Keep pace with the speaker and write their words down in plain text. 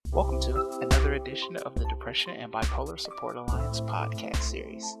to another edition of the Depression and Bipolar Support Alliance podcast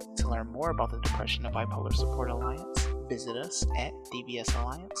series. To learn more about the Depression and Bipolar Support Alliance, visit us at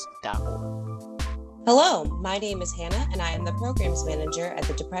dbsalliance.org. Hello, my name is Hannah, and I am the Programs Manager at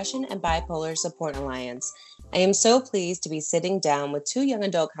the Depression and Bipolar Support Alliance. I am so pleased to be sitting down with two young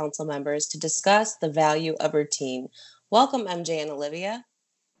adult council members to discuss the value of routine. Welcome, MJ and Olivia.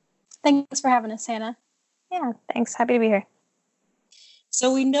 Thanks for having us, Hannah. Yeah, thanks. Happy to be here.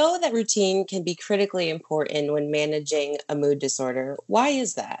 So we know that routine can be critically important when managing a mood disorder. Why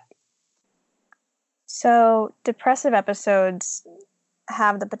is that? So depressive episodes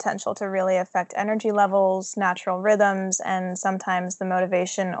have the potential to really affect energy levels, natural rhythms, and sometimes the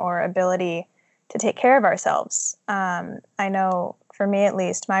motivation or ability to take care of ourselves. I know for me, at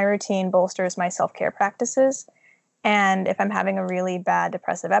least, my routine bolsters my self-care practices. And if I'm having a really bad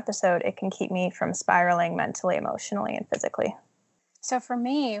depressive episode, it can keep me from spiraling mentally, emotionally, and physically. So for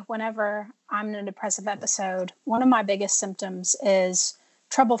me, whenever I'm in a depressive episode, one of my biggest symptoms is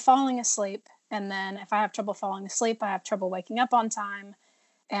trouble falling asleep. And then if I have trouble falling asleep, I have trouble waking up on time.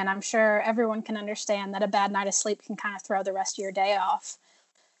 And I'm sure everyone can understand that a bad night of sleep can kind of throw the rest of your day off.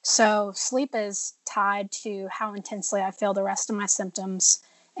 So sleep is tied to how intensely I feel the rest of my symptoms.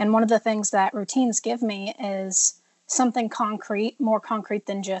 And one of the things that routines give me is something concrete, more concrete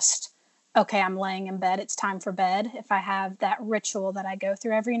than just, okay, I'm laying in bed, it's time for bed. If I have that ritual that I go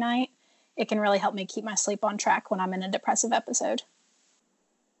through every night, it can really help me keep my sleep on track when I'm in a depressive episode.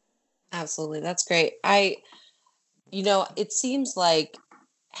 Absolutely. That's great. It seems like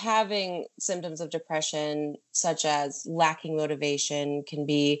having symptoms of depression, such as lacking motivation, can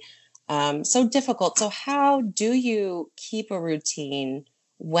be so difficult. So how do you keep a routine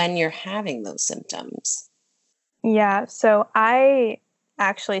when you're having those symptoms? Yeah, so I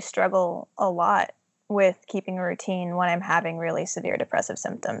actually struggle a lot with keeping a routine when I'm having really severe depressive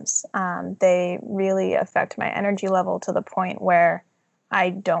symptoms. They really affect my energy level to the point where I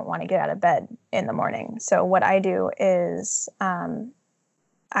don't want to get out of bed in the morning. So what I do is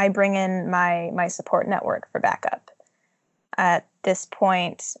I bring in my support network for backup. At this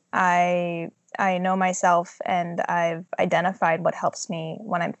point, I know myself and I've identified what helps me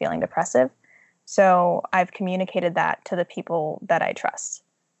when I'm feeling depressive. So I've communicated that to the people that I trust.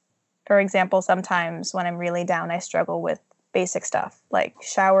 For example, sometimes when I'm really down, I struggle with basic stuff like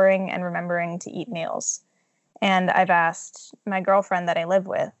showering and remembering to eat meals. And I've asked my girlfriend that I live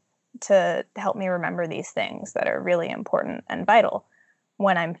with to help me remember these things that are really important and vital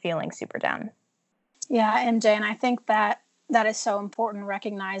when I'm feeling super down. Yeah, MJ, and I think that is so important,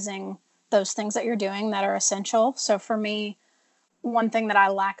 recognizing those things that you're doing that are essential. So for me, one thing that I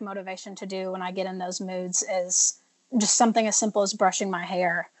lack motivation to do when I get in those moods is just something as simple as brushing my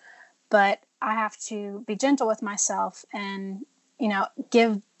hair. But I have to be gentle with myself and,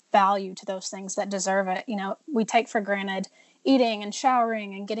 give value to those things that deserve it. We take for granted eating and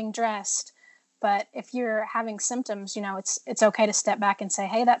showering and getting dressed. But if you're having symptoms, it's okay to step back and say,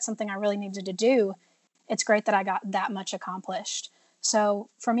 hey, that's something I really needed to do. It's great that I got that much accomplished. So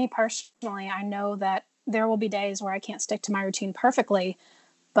for me personally, I know that there will be days where I can't stick to my routine perfectly,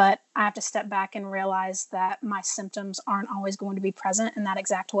 but I have to step back and realize that my symptoms aren't always going to be present in that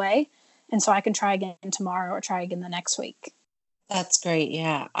exact way. And so I can try again tomorrow or try again the next week. That's great.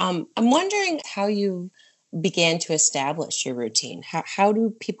 Yeah. I'm wondering how you began to establish your routine. How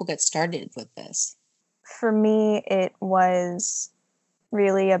do people get started with this? For me, it was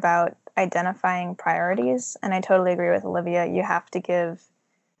really about identifying priorities. And I totally agree with Olivia. You have to give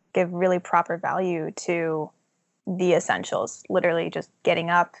really proper value to the essentials, literally just getting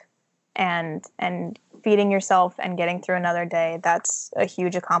up and feeding yourself and getting through another day. That's a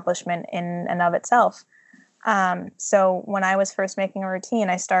huge accomplishment in and of itself. So when I was first making a routine,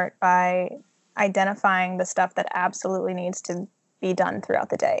 I start by identifying the stuff that absolutely needs to be done throughout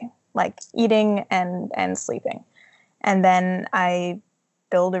the day, like eating and sleeping. And then I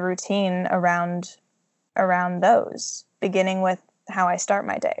build a routine around those, beginning with how I start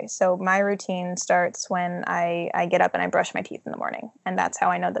my day. So my routine starts when I get up and I brush my teeth in the morning. And that's how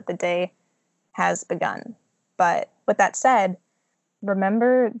I know that the day has begun. But with that said,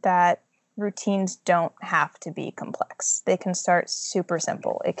 remember that routines don't have to be complex. They can start super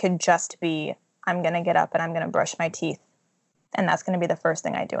simple. It could just be, I'm going to get up and I'm going to brush my teeth. And that's going to be the first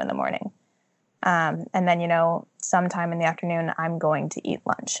thing I do in the morning. And then, sometime in the afternoon, I'm going to eat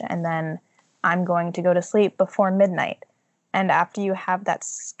lunch. And then I'm going to go to sleep before midnight. And after you have that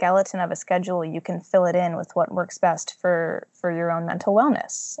skeleton of a schedule, you can fill it in with what works best for your own mental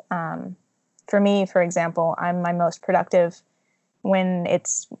wellness. For me, for example, I'm my most productive when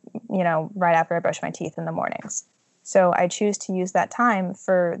it's, right after I brush my teeth in the mornings. So I choose to use that time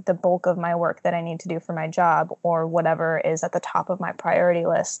for the bulk of my work that I need to do for my job or whatever is at the top of my priority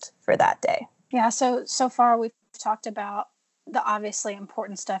list for that day. Yeah, so far we've talked about the obviously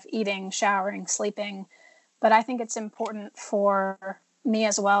important stuff, eating, showering, sleeping, but I think it's important for me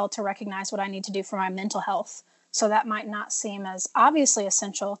as well to recognize what I need to do for my mental health. So that might not seem as obviously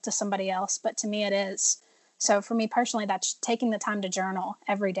essential to somebody else, but to me it is. So for me personally, that's taking the time to journal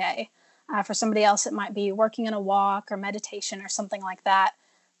every day. For somebody else, it might be working on a walk or meditation or something like that.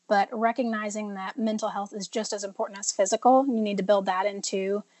 But recognizing that mental health is just as important as physical, you need to build that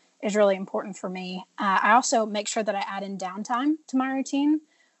into, is really important for me. I also make sure that I add in downtime to my routine,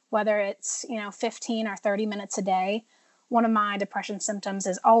 whether it's 15 or 30 minutes a day. One of my depression symptoms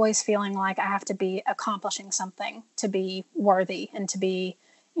is always feeling like I have to be accomplishing something to be worthy and to be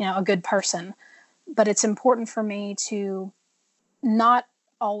a good person. But it's important for me to not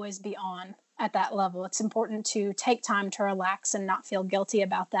always be on at that level. It's important to take time to relax and not feel guilty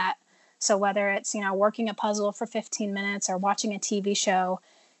about that. So whether it's working a puzzle for 15 minutes or watching a TV show,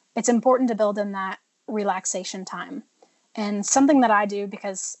 it's important to build in that relaxation time. And something that I do,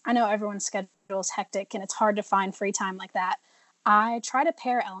 because I know everyone's schedule is hectic and it's hard to find free time like that, I try to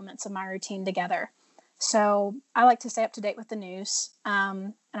pair elements of my routine together. So I like to stay up to date with the news.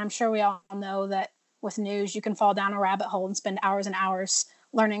 And I'm sure we all know that with news, you can fall down a rabbit hole and spend hours and hours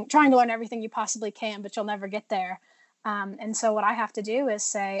trying to learn everything you possibly can, but you'll never get there. And so what I have to do is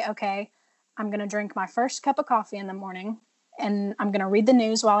say, okay, I'm going to drink my first cup of coffee in the morning, and I'm going to read the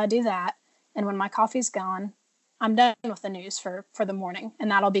news while I do that. And when my coffee's gone, I'm done with the news for the morning, and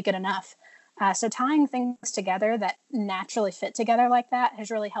that'll be good enough. So tying things together that naturally fit together like that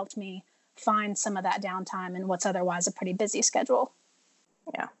has really helped me find some of that downtime in what's otherwise a pretty busy schedule.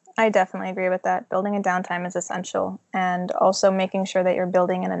 Yeah, I definitely agree with that. Building a downtime is essential, and also making sure that you're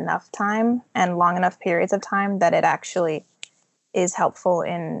building in enough time and long enough periods of time that it actually is helpful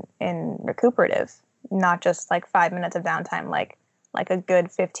in recuperative, not just like 5 minutes of downtime, like a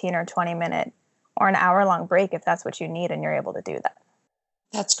good 15 or 20 minute or an hour-long break if that's what you need and you're able to do that.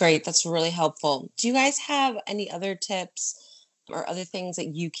 That's great. That's really helpful. Do you guys have any other tips or other things that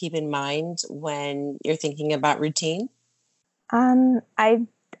you keep in mind when you're thinking about routine?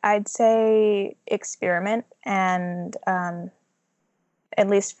 I'd say experiment, and at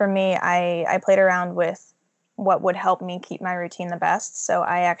least for me, I played around with what would help me keep my routine the best. So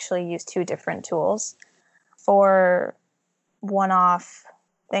I actually use 2 different tools for one-off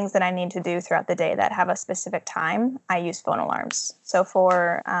things that I need to do throughout the day that have a specific time. I use phone alarms. So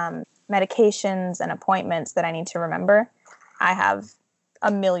for medications and appointments that I need to remember, I have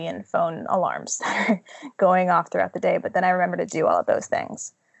a million phone alarms that are going off throughout the day, but then I remember to do all of those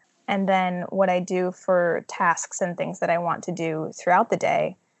things. And then what I do for tasks and things that I want to do throughout the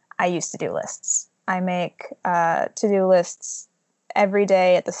day, I use to-do lists. I make to-do lists every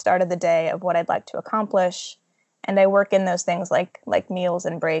day at the start of the day of what I'd like to accomplish. And I work in those things like meals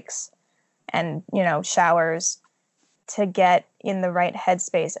and breaks and, showers to get in the right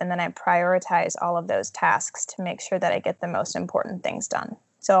headspace. And then I prioritize all of those tasks to make sure that I get the most important things done.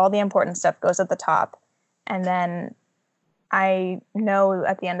 So all the important stuff goes at the top. And then I know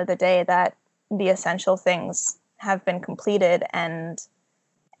at the end of the day that the essential things have been completed, and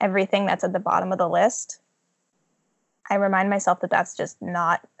everything that's at the bottom of the list, I remind myself that that's just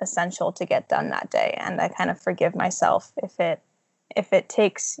not essential to get done that day. And I kind of forgive myself if it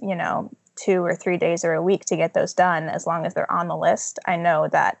takes, 2 or 3 days or a week to get those done. As long as they're on the list, I know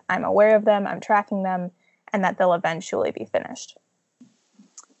that I'm aware of them, I'm tracking them, and that they'll eventually be finished.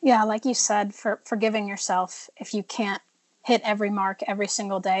 Yeah, like you said, forgiving yourself if you can't hit every mark every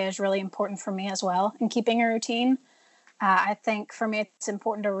single day is really important for me as well in keeping a routine. I think for me, it's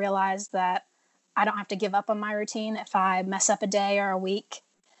important to realize that I don't have to give up on my routine if I mess up a day or a week.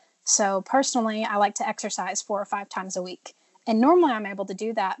 So personally, I like to exercise 4 or 5 times a week. And normally I'm able to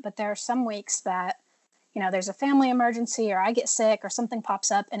do that, but there are some weeks that, there's a family emergency or I get sick or something pops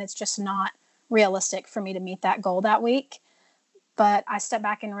up and it's just not realistic for me to meet that goal that week. But I step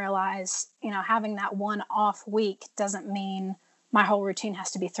back and realize, having that one off week doesn't mean my whole routine has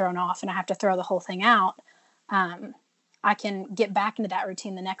to be thrown off and I have to throw the whole thing out. I can get back into that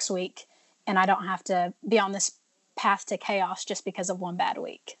routine the next week, and I don't have to be on this path to chaos just because of one bad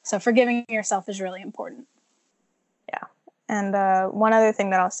week. So forgiving yourself is really important. Yeah. And one other thing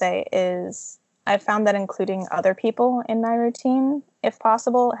that I'll say is I've found that including other people in my routine, if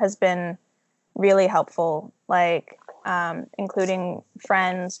possible, has been really helpful. Like including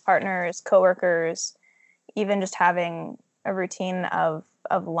friends, partners, coworkers, even just having a routine of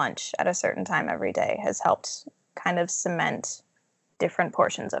lunch at a certain time every day has helped kind of cement different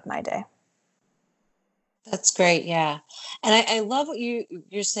portions of my day. That's great. Yeah. And I love what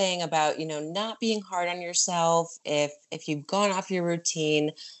you're saying about, not being hard on yourself if you've gone off your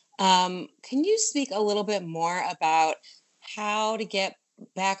routine. Can you speak a little bit more about how to get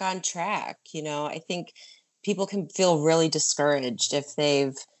back on track? I think people can feel really discouraged if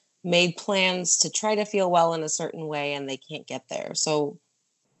they've made plans to try to feel well in a certain way and they can't get there. So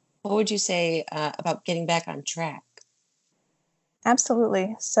what would you say about getting back on track?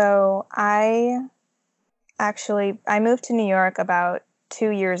 Absolutely. So I moved to New York about 2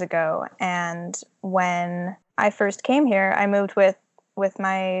 years ago, and when I first came here, I moved with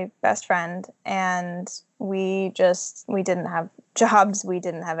my best friend, and we didn't have jobs, we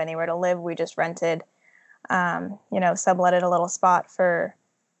didn't have anywhere to live, we just rented, subletted a little spot for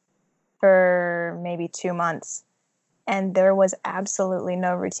maybe 2 months. And there was absolutely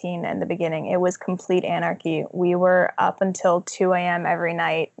no routine in the beginning. It was complete anarchy. We were up until 2 a.m. every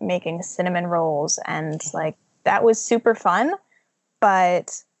night making cinnamon rolls. And that was super fun,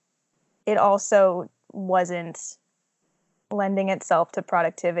 but it also wasn't lending itself to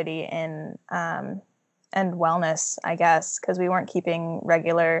productivity and wellness, I guess, because we weren't keeping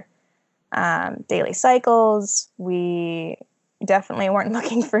regular daily cycles. We definitely weren't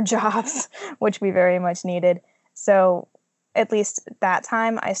looking for jobs, which we very much needed. So at least that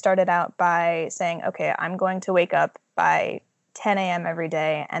time, I started out by saying, okay, I'm going to wake up by 10 a.m. every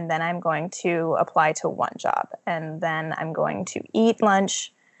day, and then I'm going to apply to one job. And then I'm going to eat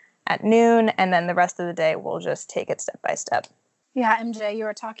lunch at noon, and then the rest of the day, we'll just take it step by step. Yeah, MJ, you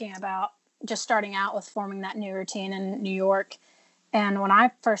were talking about just starting out with forming that new routine in New York. And when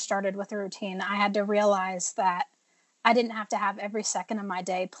I first started with a routine, I had to realize that I didn't have to have every second of my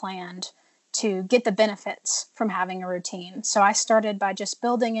day planned to get the benefits from having a routine. So I started by just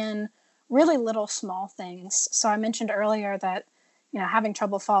building in really little small things. So I mentioned earlier that, having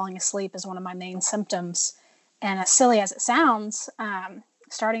trouble falling asleep is one of my main symptoms. And as silly as it sounds,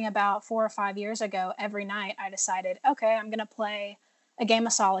 starting about 4 or 5 years ago, every night I decided, okay, I'm going to play a game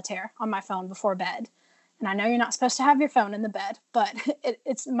of solitaire on my phone before bed. And I know you're not supposed to have your phone in the bed, but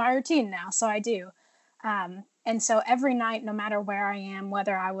it's my routine now, so I do. And so every night, no matter where I am,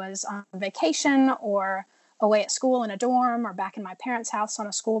 whether I was on vacation or away at school in a dorm or back in my parents' house on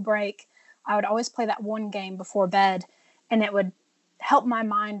a school break, I would always play that one game before bed, and it would help my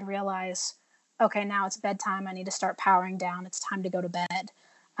mind realize, okay, now it's bedtime. I need to start powering down. It's time to go to bed.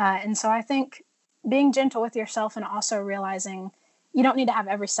 And so I think being gentle with yourself and also realizing you don't need to have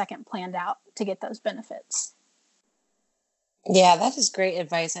every second planned out to get those benefits. Yeah, that is great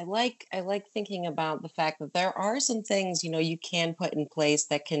advice. I like thinking about the fact that there are some things, you can put in place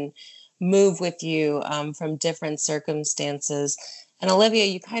that can move with you from different circumstances. And Olivia,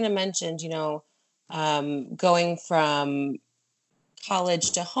 you kind of mentioned, going from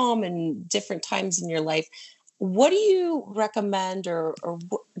college to home and different times in your life. What do you recommend, or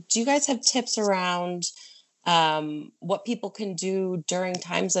do you guys have tips around what people can do during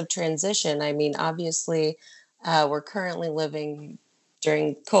times of transition? I mean, obviously, we're currently living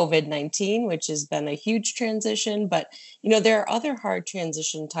during COVID-19, which has been a huge transition. But, there are other hard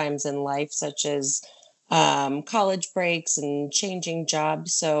transition times in life, such as college breaks and changing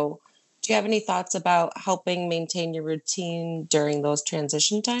jobs. So do you have any thoughts about helping maintain your routine during those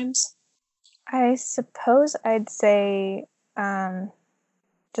transition times? I suppose I'd say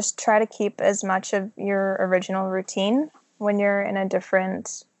just try to keep as much of your original routine when you're in a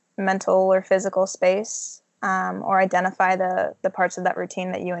different mental or physical space, or identify the parts of that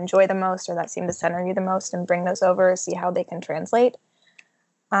routine that you enjoy the most or that seem to center you the most and bring those over, see how they can translate.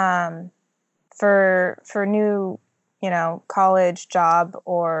 For new, college, job,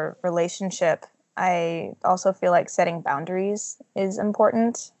 or relationship, I also feel like setting boundaries is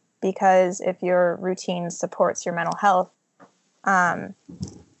important, because if your routine supports your mental health,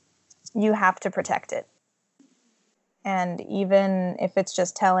 you have to protect it. And even if it's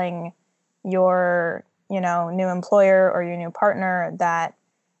just telling your, new employer or your new partner that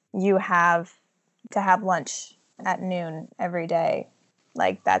you have to have lunch at noon every day,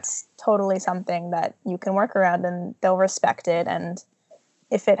 that's totally something that you can work around and they'll respect it. And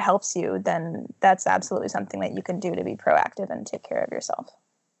if it helps you, then that's absolutely something that you can do to be proactive and take care of yourself.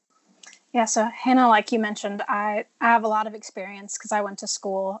 Yeah, so Hannah, like you mentioned, I have a lot of experience because I went to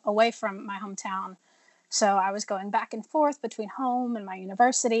school away from my hometown. So I was going back and forth between home and my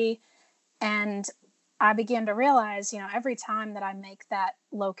university. And I began to realize, every time that I make that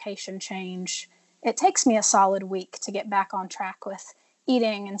location change, it takes me a solid week to get back on track with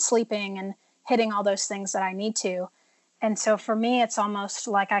eating and sleeping and hitting all those things that I need to. And so for me, it's almost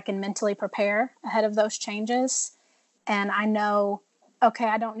like I can mentally prepare ahead of those changes. And I know okay,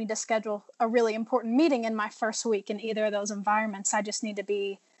 I don't need to schedule a really important meeting in my first week in either of those environments. I just need to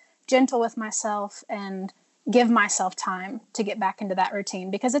be gentle with myself and give myself time to get back into that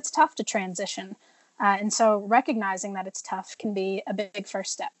routine, because it's tough to transition. And so recognizing that it's tough can be a big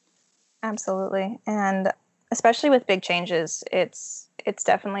first step. Absolutely. And especially with big changes, it's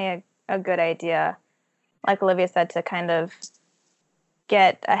definitely a good idea, like Olivia said, to kind of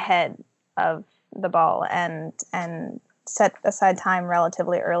get ahead of the ball and set aside time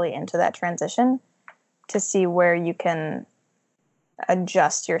relatively early into that transition to see where you can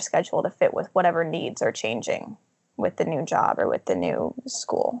adjust your schedule to fit with whatever needs are changing with the new job or with the new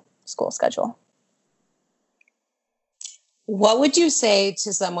school schedule. What would you say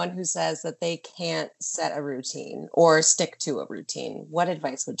to someone who says that they can't set a routine or stick to a routine? What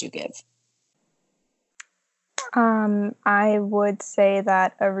advice would you give? I would say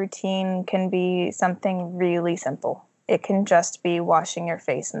that a routine can be something really simple. It can just be washing your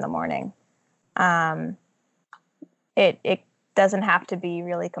face in the morning. It doesn't have to be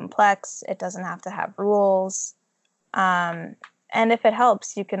really complex. It doesn't have to have rules. And if it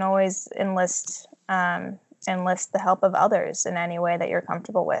helps, you can always enlist the help of others in any way that you're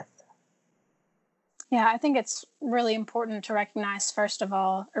comfortable with. Yeah, I think it's really important to recognize, first of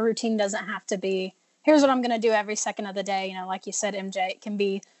all, a routine doesn't have to be, here's what I'm going to do every second of the day. You know, like you said, MJ, it can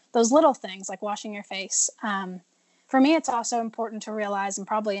be those little things like washing your face. For me, it's also important to realize, and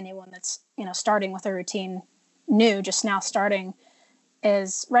probably anyone that's, starting with a routine new, just now starting,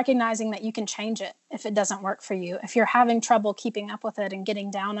 is recognizing that you can change it if it doesn't work for you. If you're having trouble keeping up with it and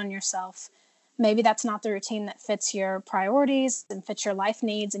getting down on yourself, maybe that's not the routine that fits your priorities and fits your life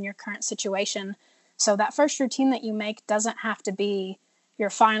needs and your current situation. So that first routine that you make doesn't have to be your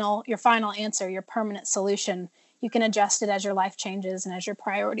final answer, your permanent solution. You can adjust it as your life changes and as your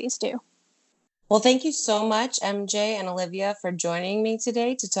priorities do. Well, thank you so much, MJ and Olivia, for joining me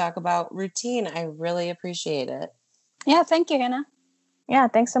today to talk about routine. I really appreciate it. Yeah, thank you, Hannah. Yeah,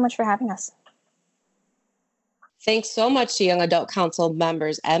 thanks so much for having us. Thanks so much to Young Adult Council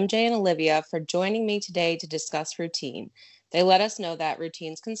members MJ and Olivia for joining me today to discuss routine. They let us know that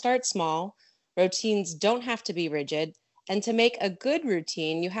routines can start small, routines don't have to be rigid, and to make a good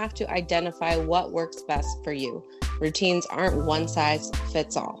routine, you have to identify what works best for you. Routines aren't one size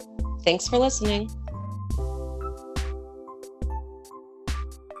fits all. Thanks for listening.